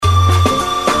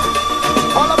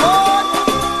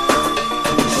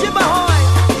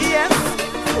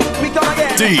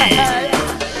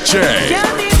DJ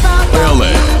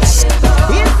Ellis.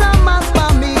 It's a must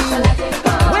for me.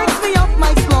 Wakes me up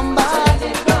my slumber.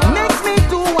 Makes me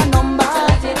do a number.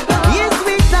 It's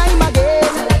we time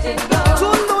again.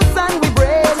 Too loose and we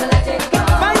break.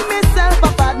 Find myself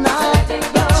a partner.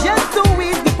 Just to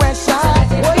ease the pressure.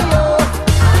 Oh yo.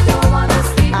 I don't wanna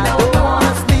sleep. I don't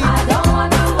wanna sleep. I don't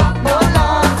wanna walk no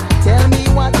long. Tell me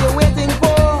what you're waiting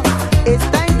for. It's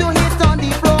time to hit on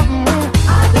the floor.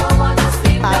 I don't wanna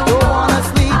sleep. I don't wanna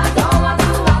sleep. I don't wanna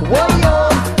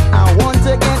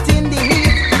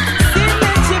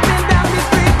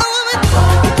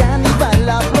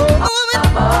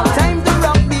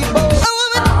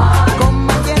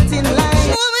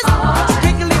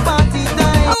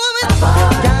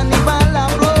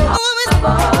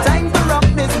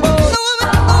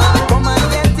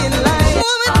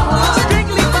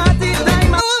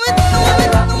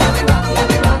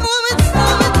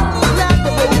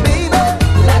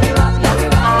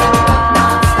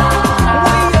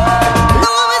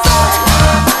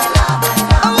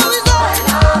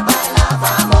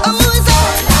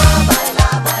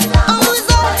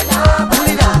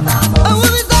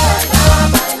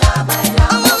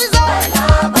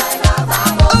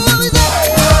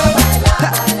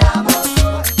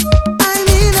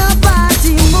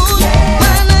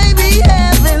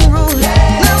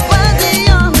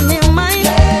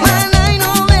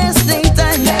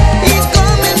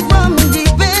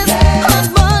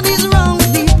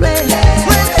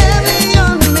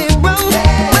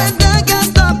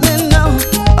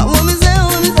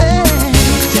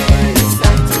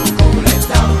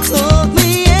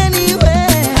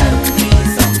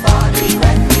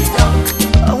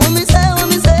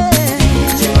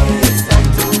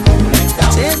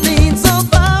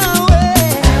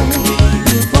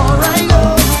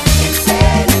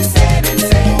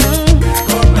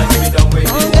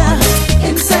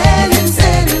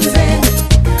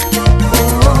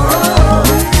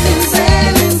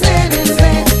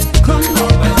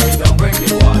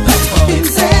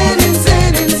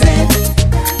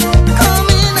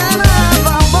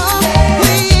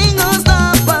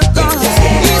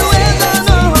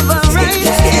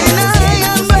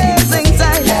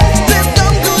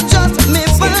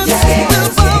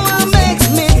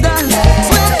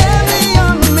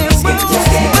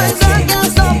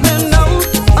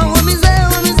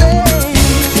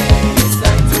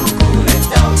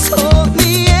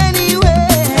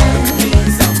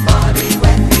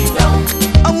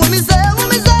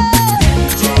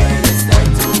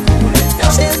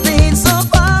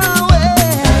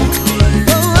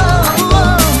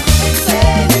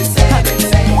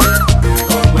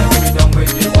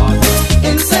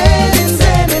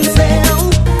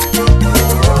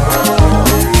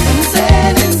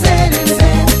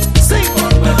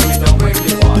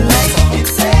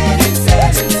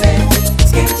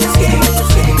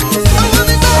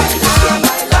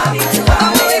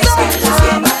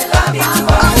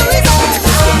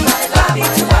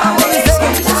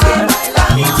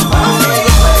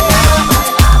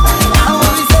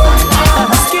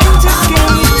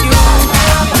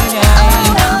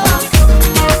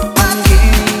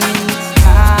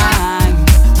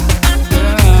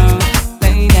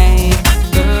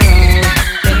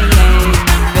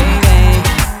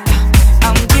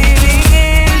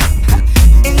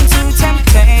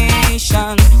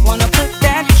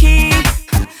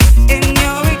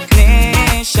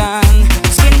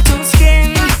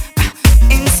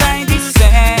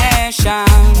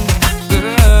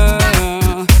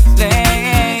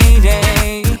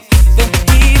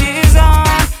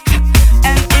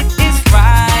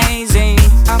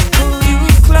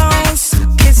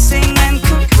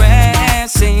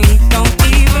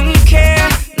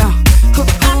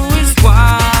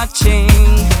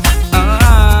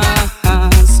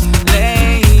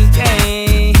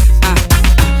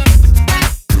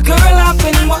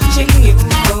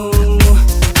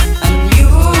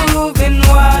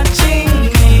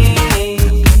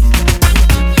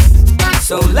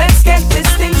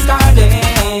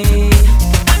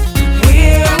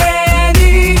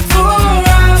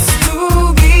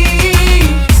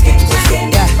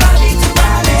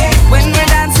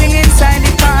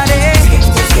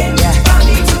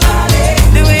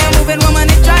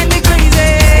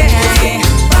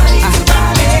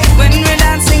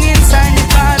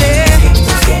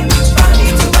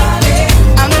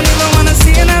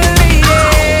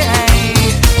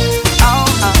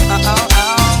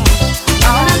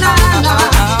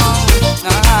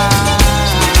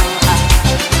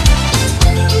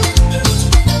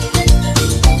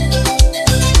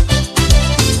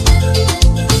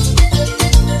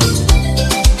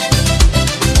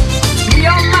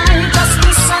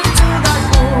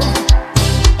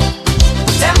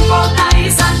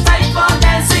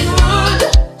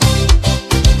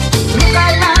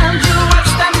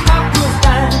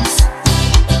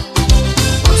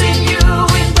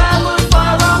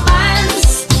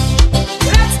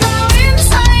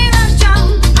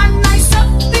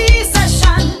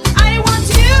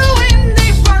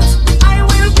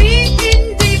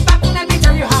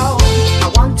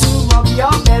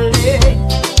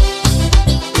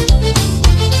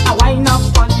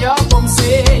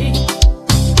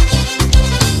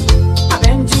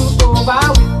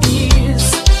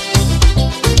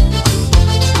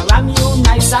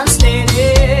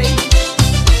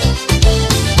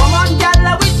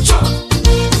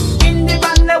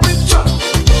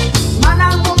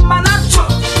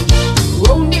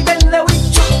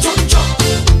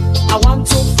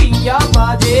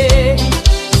body,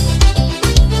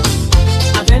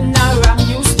 and then around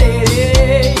you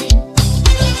stay.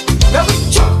 Where we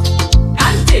chop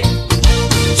and dig,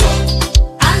 chop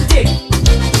and dig,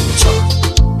 chop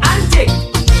and dig,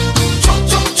 chop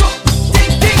chop chop,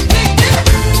 dig dig dig dig.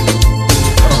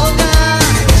 Oh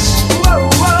gosh, Whoa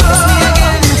whoa. it's me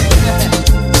again.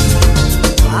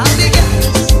 I'm the gas.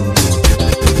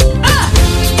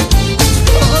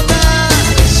 Oh gosh,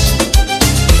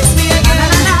 it's me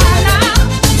again.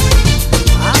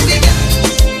 I'm the gas.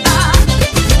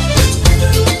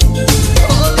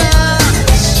 Oh gosh,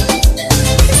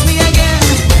 it's me again.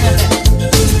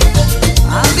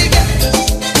 I'm the gas.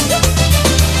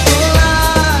 Oh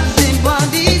Lord, the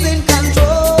body's in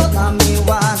control of me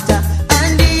water.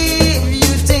 And if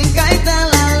you think I tell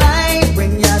a lie,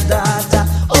 bring your daughter.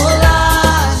 Oh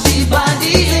Lord, the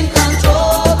body's in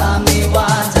control of me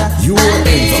water. You are And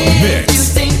in the if mix you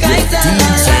think I with tell a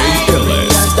DJ lie, bring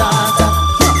Illis. your daughter.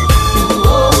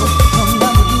 Ooh, oh,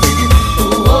 somebody dig it.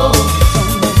 Ooh, oh,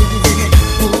 somebody dig it.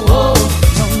 Ooh, oh,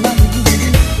 somebody dig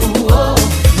it. Ooh, oh,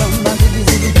 somebody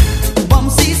dig it.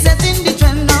 Bumsy setting the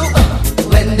trend now.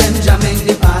 When them jamming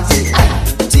the party,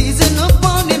 teasing up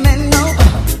on the men now.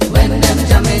 When them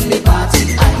jamming the party,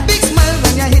 big smile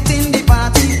when you're hitting the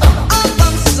party. All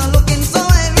bumps are looking so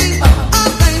heavy.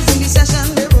 All kinds in the session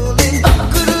they rolling.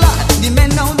 Good Lord, the men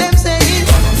now them saying,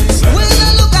 when I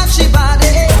look at she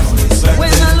body,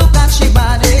 when I look at she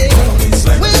body,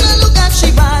 when I look at she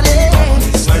body,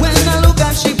 when I look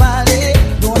at she body,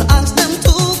 don't ask them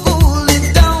to cool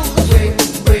it down. Break,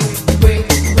 break, break,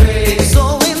 break. So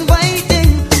inviting,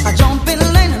 I jump in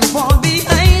line and fall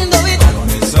behind of it.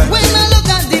 When I look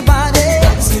at the body,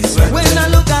 when I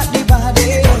look at the body,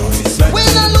 when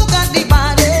I look at the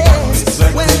body,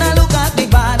 when I look at the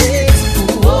body,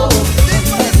 ooh, oh,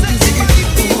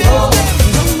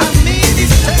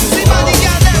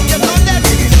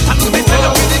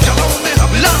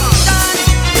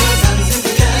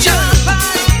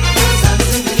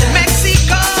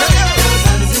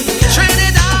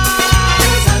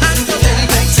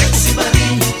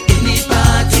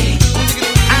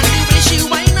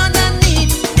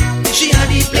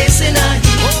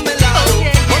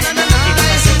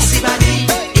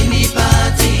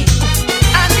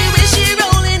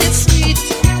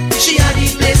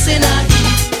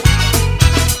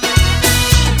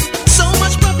 So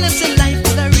much problems in life,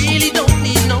 but I really don't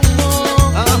need no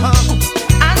more.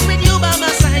 And with you by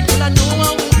my side, girl, I know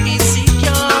I won't be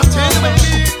secure.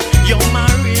 You're my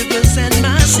rivers and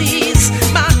my seas,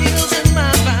 my hills and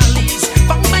my valleys.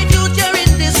 Found my future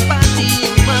in this party,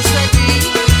 you must agree.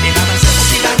 You have a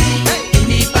sexy body in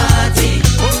the party,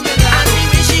 and the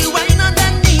way she whine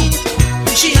underneath,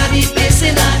 she had the place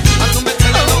in her heat.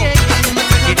 Oh yeah,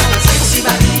 you have a sexy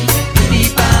body in the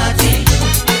party,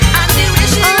 and the way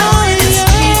she rolling it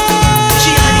sweet,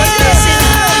 she had the place in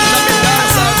her heat.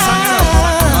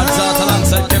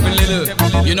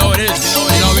 You know what it is,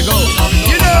 you know we go.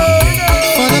 You know.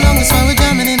 For the longest while we're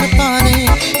jamming in the party,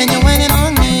 and you're whining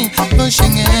on me,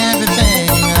 pushing everything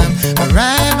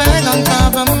right back on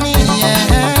top of me,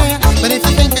 yeah. But if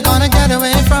you think you're gonna get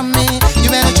away from me, you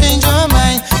better change your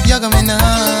mind. You're going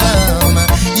home.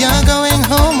 You're going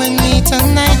home with me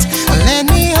tonight. Let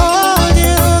me hold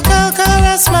you, go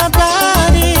caress my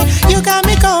body. You got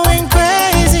me going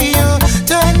crazy. You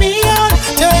turn me on,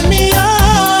 turn me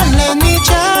on. Let me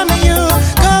charm you,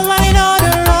 go right on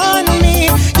around me.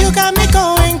 You got me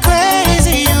going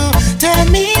crazy. You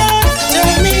turn me on,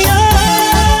 turn me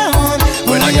on.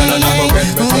 When I get on, I go get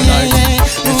me tonight.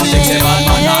 If she thinks a man,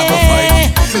 I go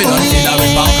fight. Me don't see that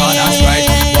with back on, that's right.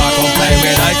 Walk on, play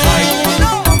with I fight.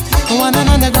 One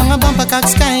on the ground, a bumper cock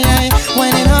sky high,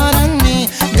 whining hard on me,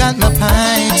 got my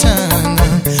python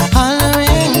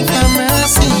hollering for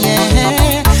mercy,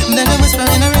 yeah. Then I whisper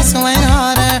in her wrist, wine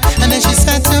harder, and then she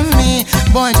said to me,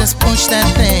 boy, just push that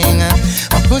thing,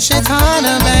 or push it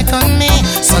harder back on me.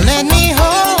 So let me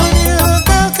hold you,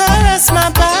 go caress my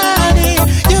body.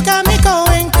 You got me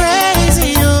going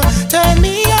crazy. You turn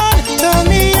me on, turn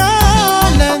me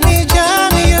on. Let me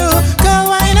jam you, go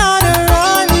wine all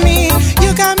around me.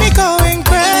 You got me going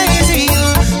crazy. You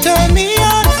turn me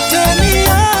on, turn me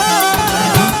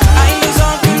on. I lose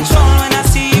all control when I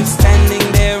see you standing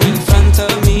there in front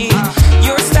of me.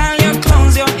 Your style, your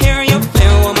clothes, your hair, your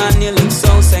fair woman, you look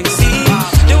so sexy.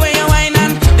 The way you whine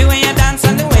and the way you dance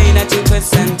and the way that you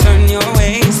twist and turn your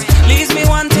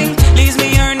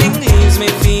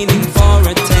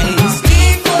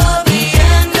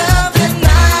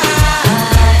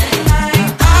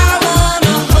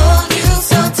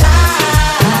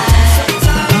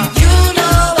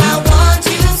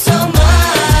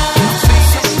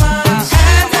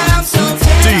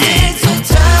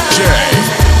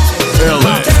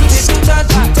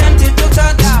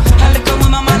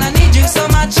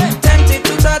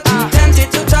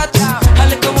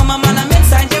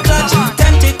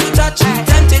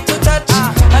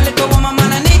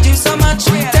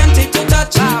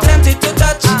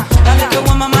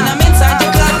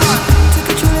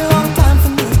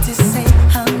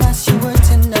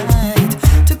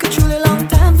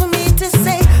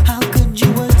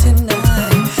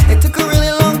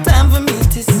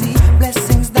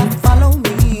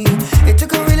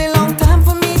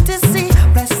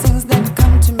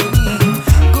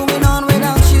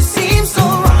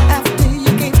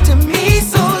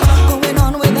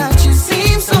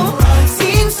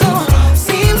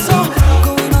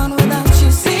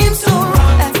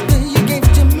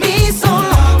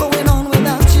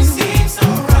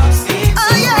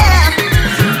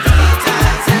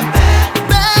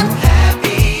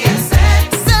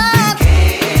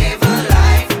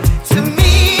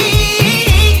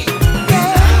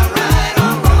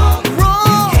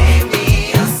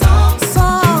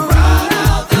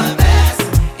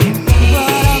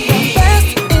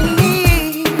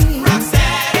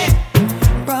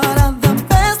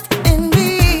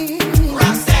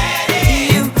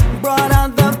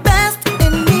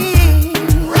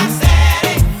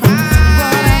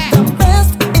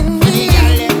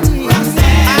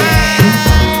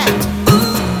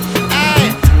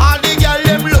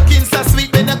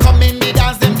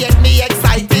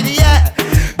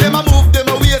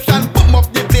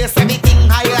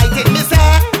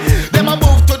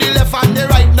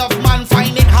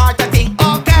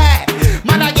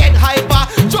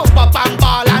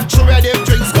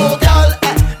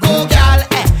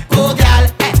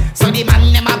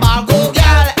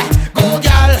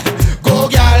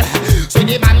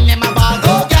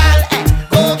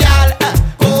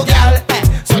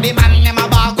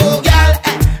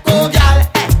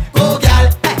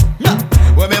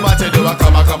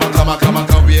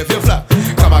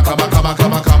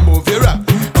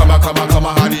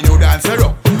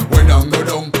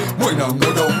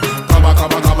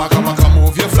Come,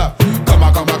 move your flap. Come,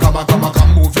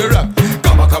 move your rap.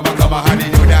 Come, honey,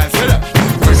 you dance it up.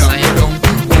 Go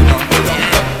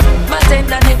down. My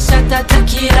tender next shot at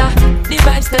tequila. The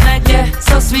vibes tonight, yeah,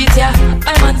 so sweet, yeah.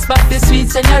 My man's back the sweet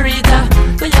señorita.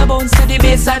 When you bounce to the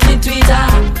bass and the tweeter.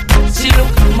 She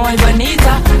look muy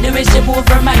bonita. The way she move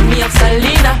remind me of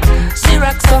Selena. She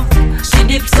rocks so, she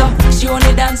dips so. She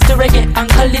only dance to reggae and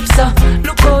calypso.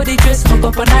 Look how the dress hook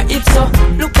up on her hips so.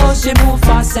 Look how she move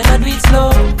fast and not do it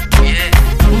slow. Yeah,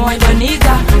 muy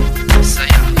bonita. So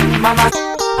yeah, mama,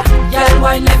 girl,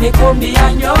 why let me come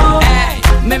behind you? Hey,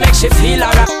 me make she feel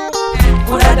alright.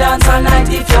 Coulda dance all night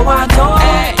if you want to.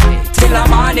 Hey, till the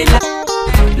morning.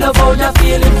 Love how you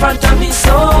feel in front of me,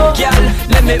 so girl,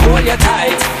 let me hold you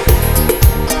tight.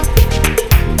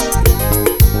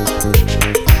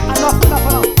 Enough.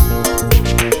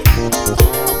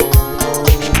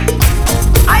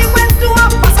 I went to a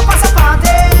pasa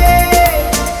party.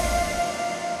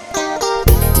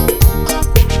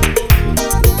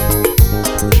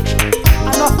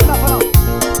 Enough.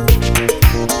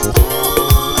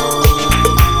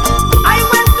 I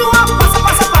went to a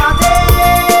pasa party.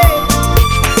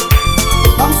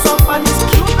 Bounce up on this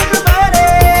cute little body.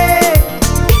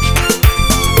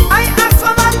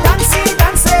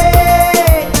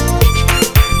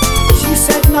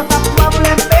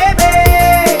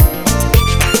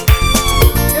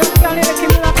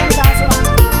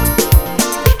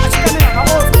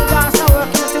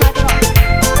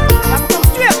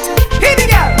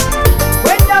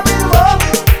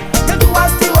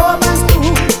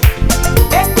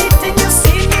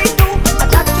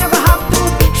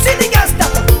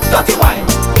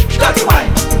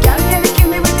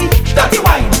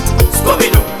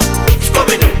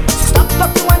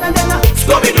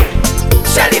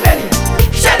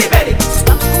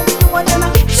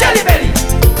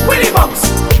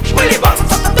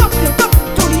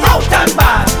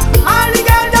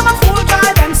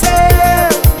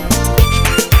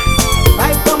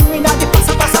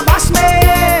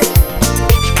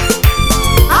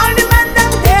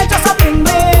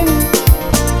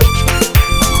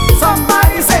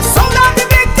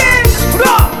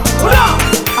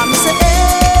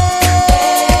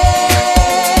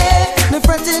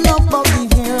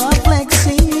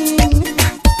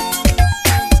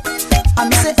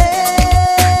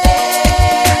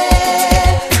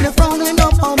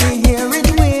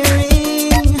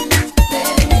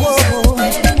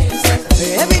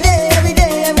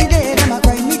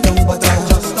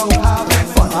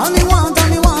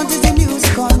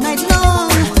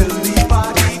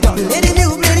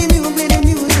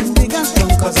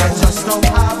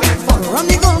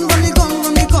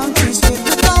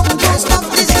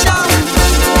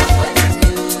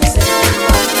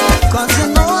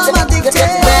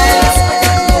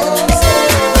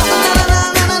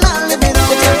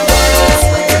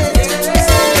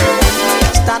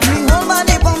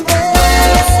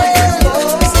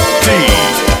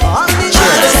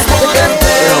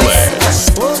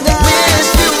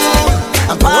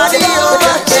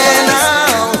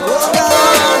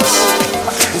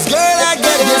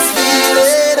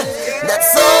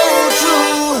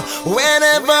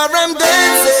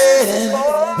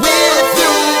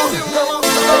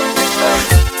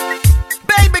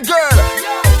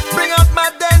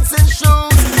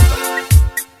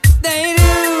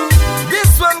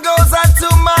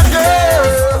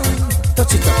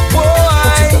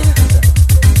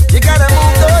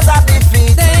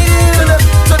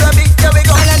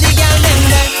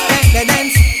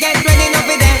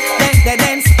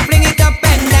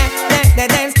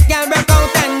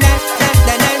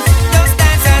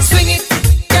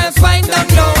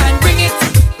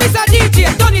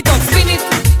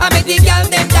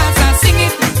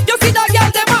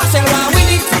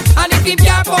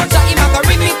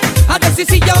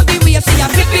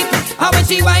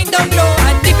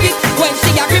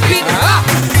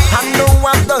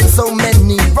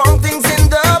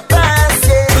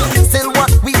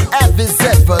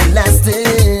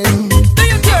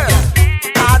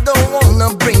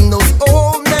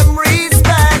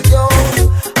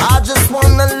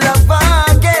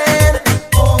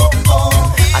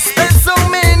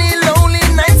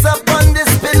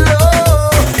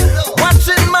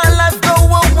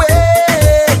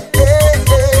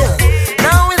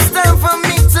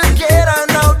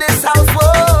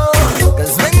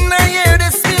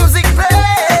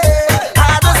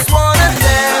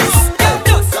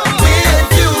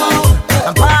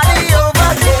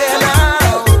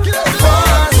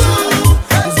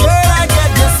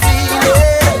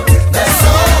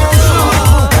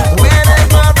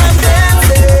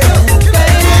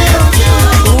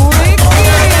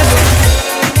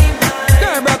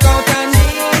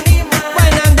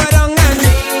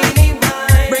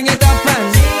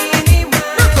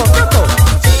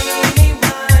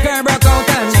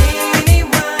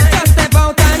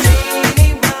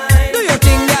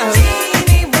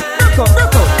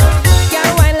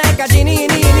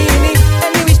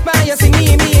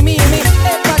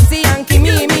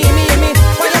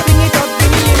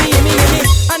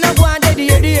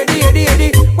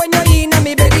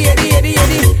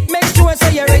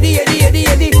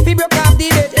 Eddie. Fi broke off the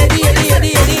bed,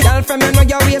 Eddie. Girl from you know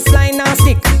your waistline now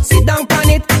stick. Sit down on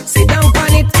it.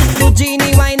 Do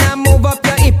genie wine and move up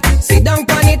your hip. Sit down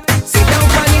on it.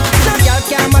 No girl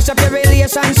can mash up your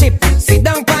relationship. Sit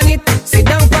down on it.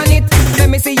 Let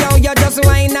me see how you just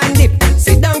wine and dip.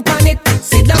 Sit down on it.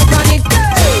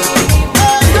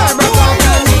 Girl, broke off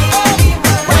your knee.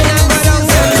 Wine and go down,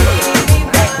 girl.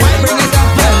 Why bring it up,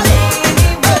 girl?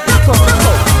 Rock up.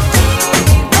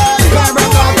 Girl,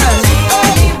 broke off your knee.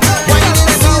 Wine and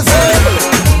let go, girl.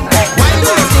 Why do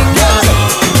you think, girl?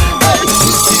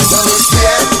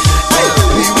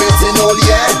 We waiting all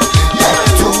year,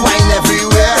 to wine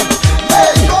everywhere.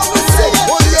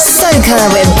 Soca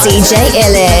with DJ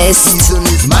Illest. Season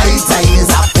is my time, is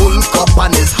a full cup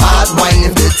and it's hard wine.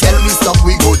 If they tell we stop,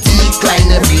 we go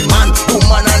decline. Every man,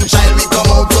 woman and child, we come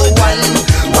out to wine.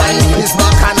 Wine is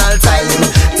bacchanal time.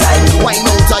 Wine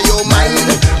out of your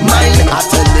mind. I'm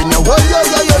telling you,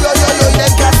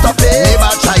 they can't stop it.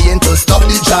 Never trying to stop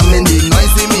the jamming, the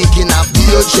noise we making, a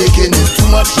beer shaking. It's too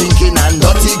much drinking and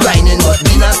dirty grinding, but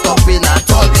we not stopping at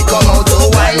all. We come out to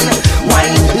wine.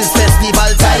 Wine is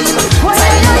festival time.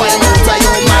 Wine out of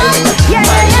your mind.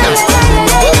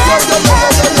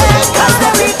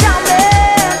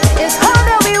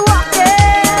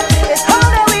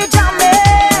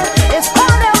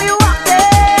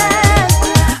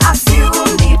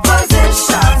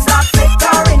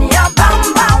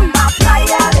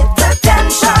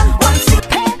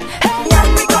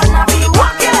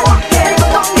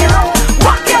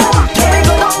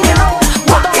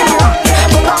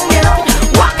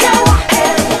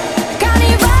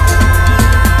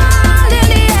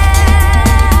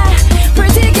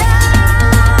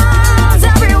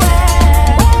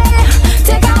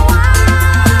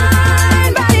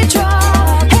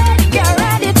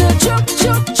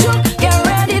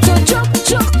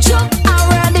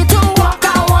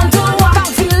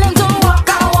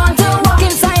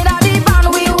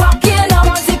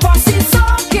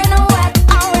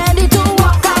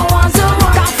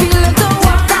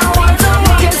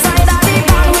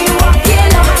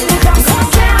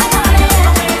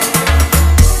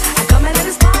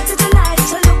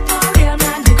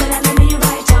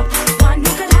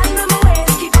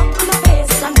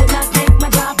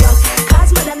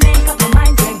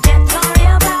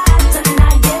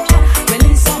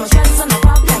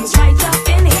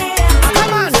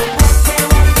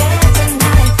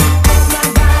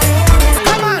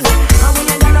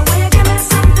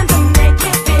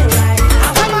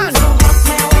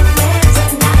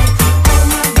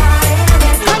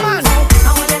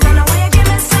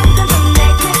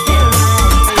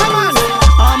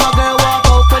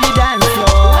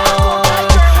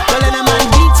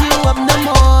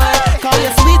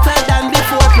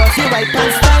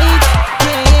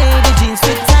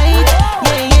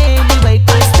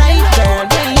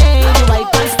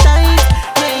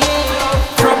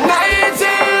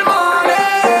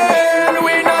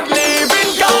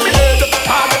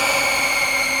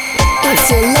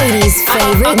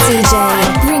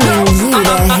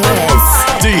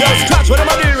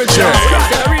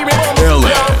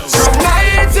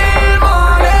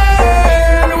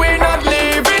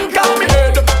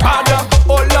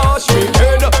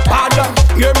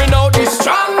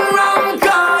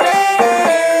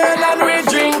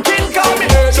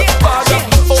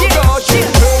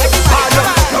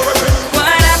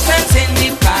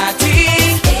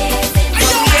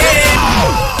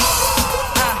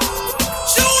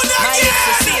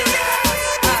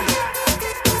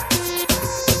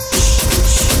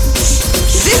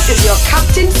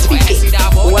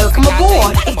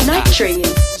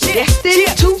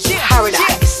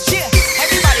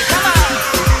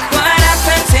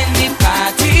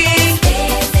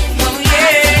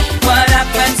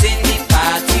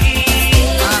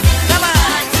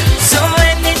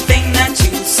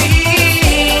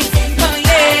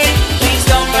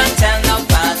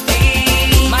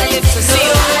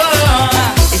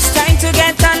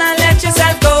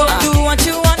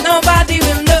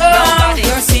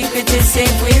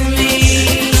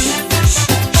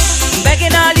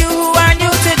 Begging all you who are new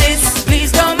to this,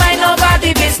 please don't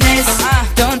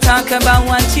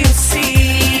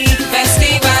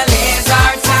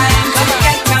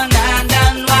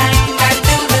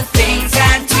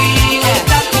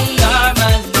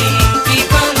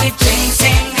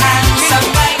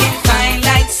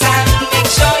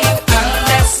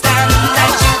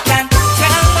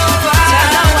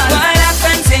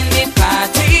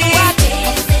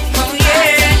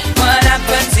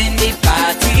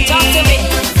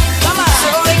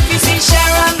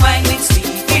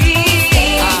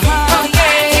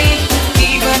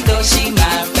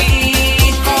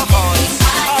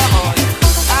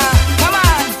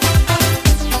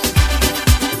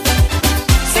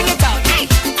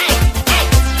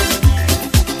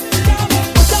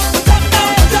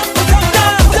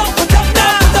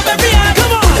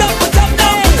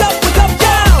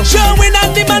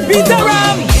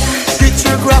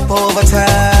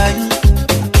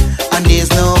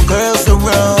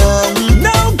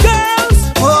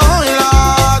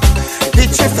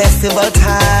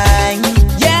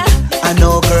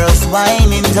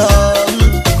whining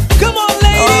tongue. Come on,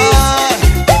 ladies.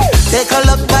 Take a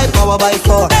look by power by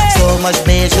four. So much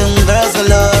Bajan girls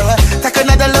galore. Take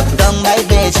another look down by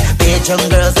beach. Bajan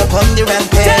girls upon the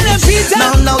rampage.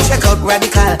 Now check out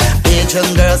Radical.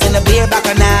 Bajan girls in the beer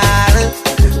bacchanal.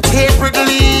 Tapered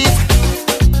leaf.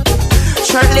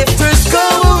 Shirt lifters go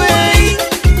away.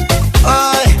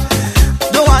 I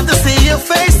don't want to see your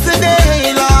face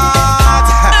today, Lord.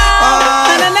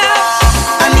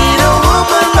 I need a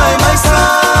woman by my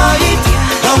side.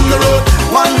 Down the road,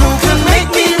 one who can make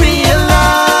me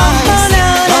realize.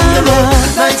 Down the road,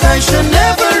 like I should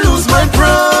never lose my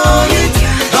pride.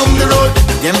 Down the road,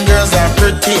 them girls are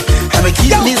pretty, and we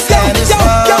keep me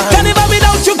satisfied. Can't even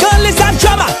without you, girl, it's a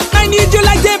drama. I need you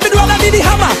like David Roll, I need the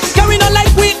hammer. Carrying on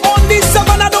like we on this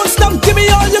savannah. Don't stop, give me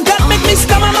all you got, make me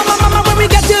stammer. Mama, when we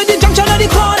get to the junction of the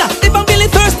corner. If I'm really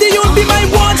thirsty, you'll be my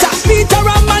water. Peter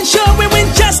and Sherwin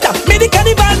Winchester. May the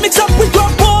carnival mix up with your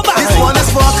over. This one is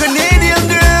for Canadian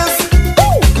girls.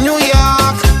 New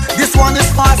York. This one is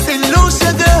for St.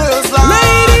 Lucia girls.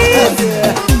 Ladies.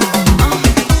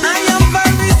 I am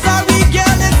very sorry,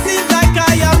 girl. It seems like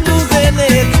I am losing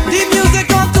it. The music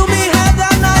come to me head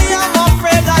and I am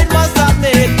afraid I must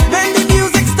admit. When the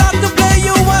music start to play,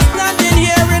 you were standing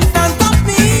here in front of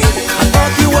me. I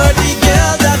thought you were the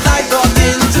girl that I got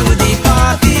into the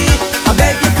party. I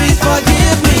beg you please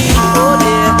forgive me. Oh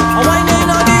dear, I'm whining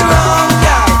on the wrong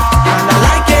girl, and I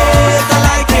like it, I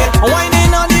like it. I'm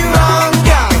whining on the wrong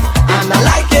girl, and I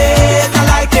like it, I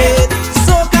like it.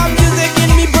 Soca music in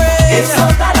me brain. It's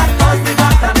soca that caused the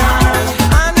bacchanal.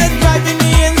 And it's driving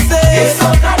me insane. It's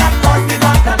soca that caused the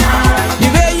bacchanal. The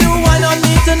way you want on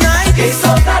me tonight. It's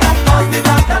soca that caused the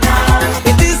bacchanal.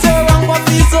 It is so wrong but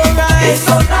it's so right. It's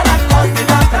soca that caused the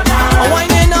bacchanal. I'm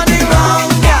whining on the wrong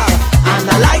girl, and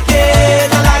I like it,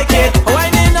 I like it. I'm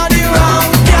whining on the wrong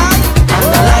girl,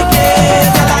 and I like it,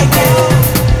 I like it.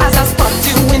 As I spot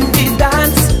you in the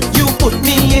dance, you put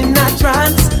me in a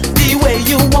trance. The way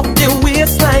you walk your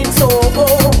waistline so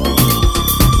oh.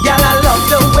 Girl, I love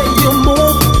the way you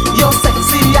move, your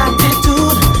sexy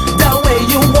attitude, the way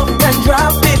you walk and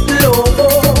drop it low.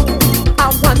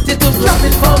 I want you to drop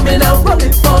it for me now, roll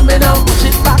it for me now, push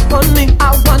it back on me.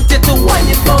 I want you to wind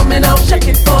it for me now, shake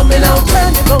it for me now,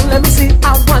 turn it on, let me see.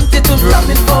 I want you to drop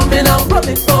it for me now, roll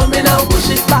it for me now, push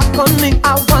it back on me.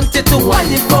 I want you to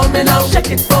wind it for me now,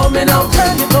 shake it for me now,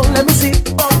 turn it on, let me see.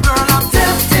 Oh girl, I'm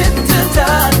tempted to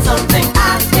touch something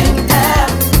I can't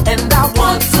have, and I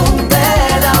want so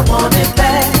bad, I want it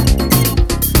back.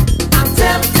 I'm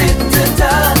tempted to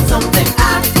touch something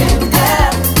I can't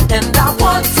have, and I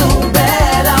want so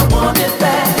bad, I want it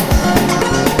back.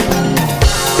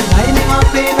 Lining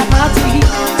up in a party,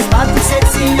 spot the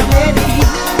sexy young lady.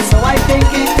 So I think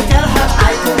it to tell her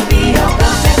I could be a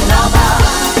perfect lover.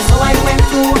 So I went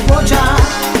to approach her,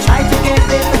 tried to get a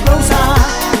bit closer.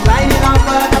 Right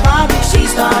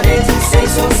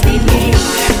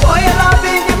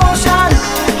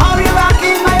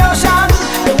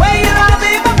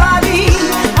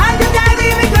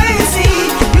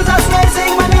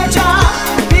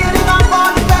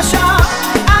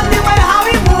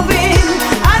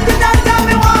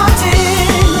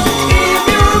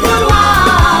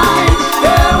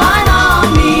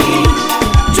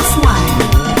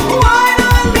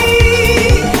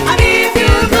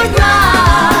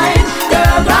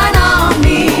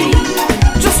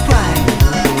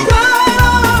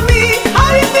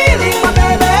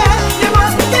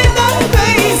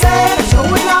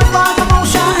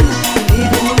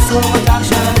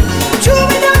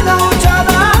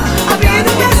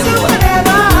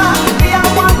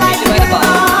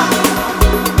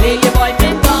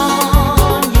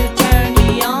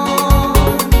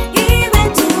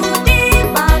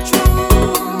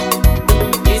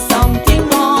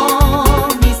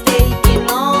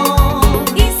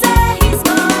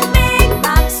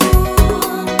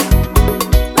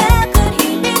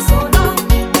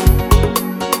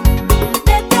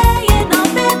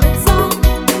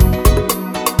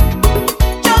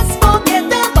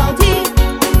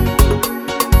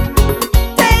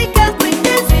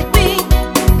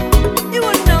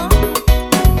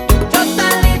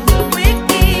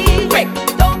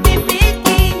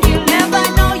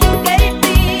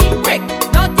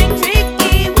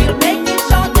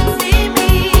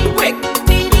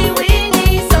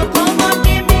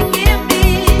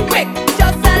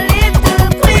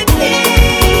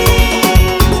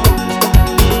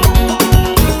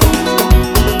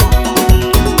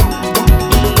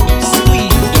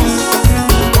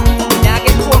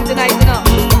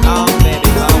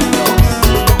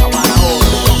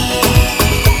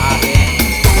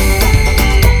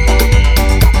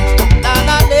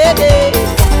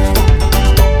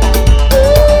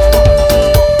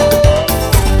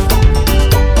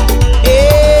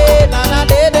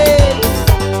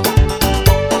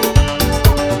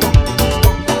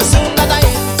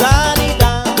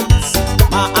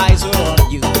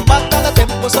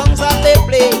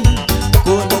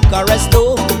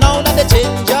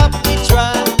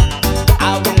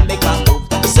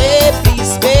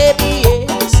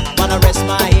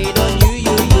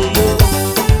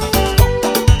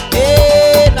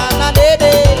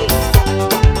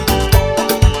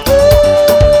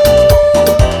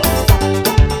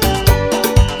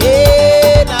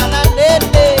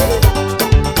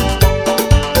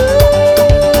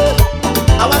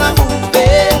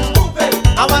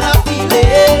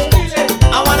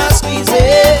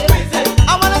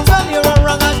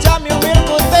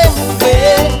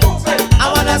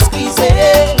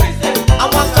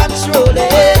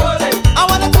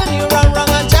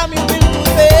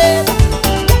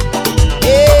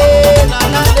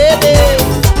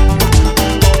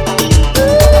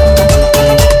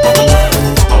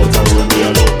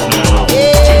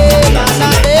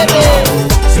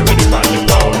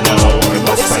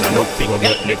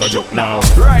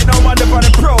Right now, man, they're on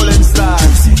the prowling style.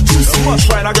 You must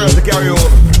find a girl to carry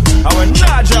over. I will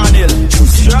not John Hill.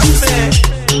 Trust me.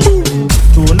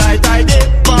 Tonight I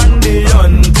dip on the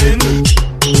hunting.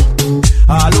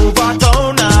 All over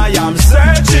town I am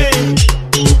searching.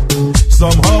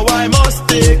 Somehow I must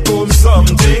take home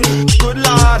something. Good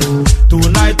lord.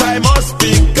 Tonight I must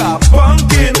pick a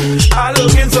pumpkin. I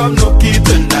looking some nookie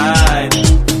tonight.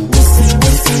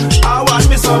 I want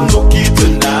me some nookie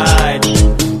tonight.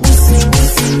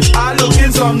 I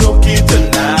looking some nookie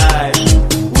tonight.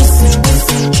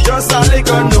 Just a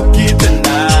little nookie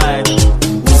tonight.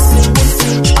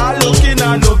 I looking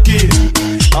a nookie.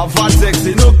 A fat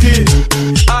sexy nookie.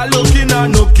 I looking a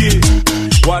nookie.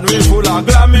 One way full of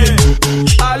glammy.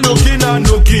 I looking a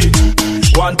nookie.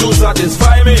 Want to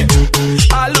satisfy me.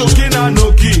 I looking a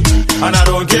nookie. And I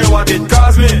don't care what it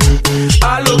costs me.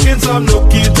 I looking some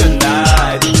nookie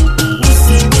tonight.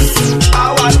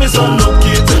 I want me some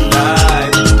nookie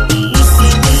tonight.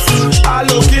 I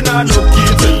looking a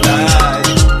nookie tonight.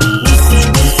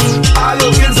 I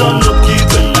looking some nookie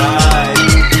tonight.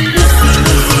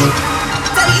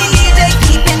 Tell the DJ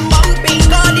keep it bumping,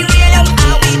 'cause the real up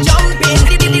how we jumping.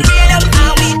 The real up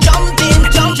how we jumping,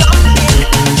 jumping.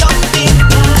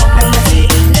 Let me see,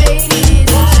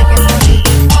 ladies, shake it body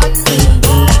on me.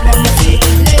 Let me see,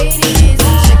 ladies,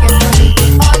 shake it body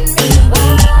on me.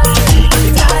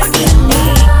 Time in me,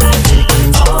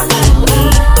 all I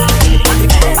need,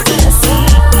 fantasy.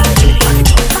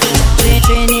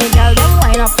 Trini girl, them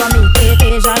wine up for me.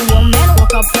 Asian woman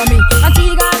walk up for me.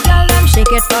 Antigua girl, them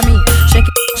shake it for me.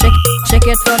 Shake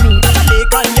it for me.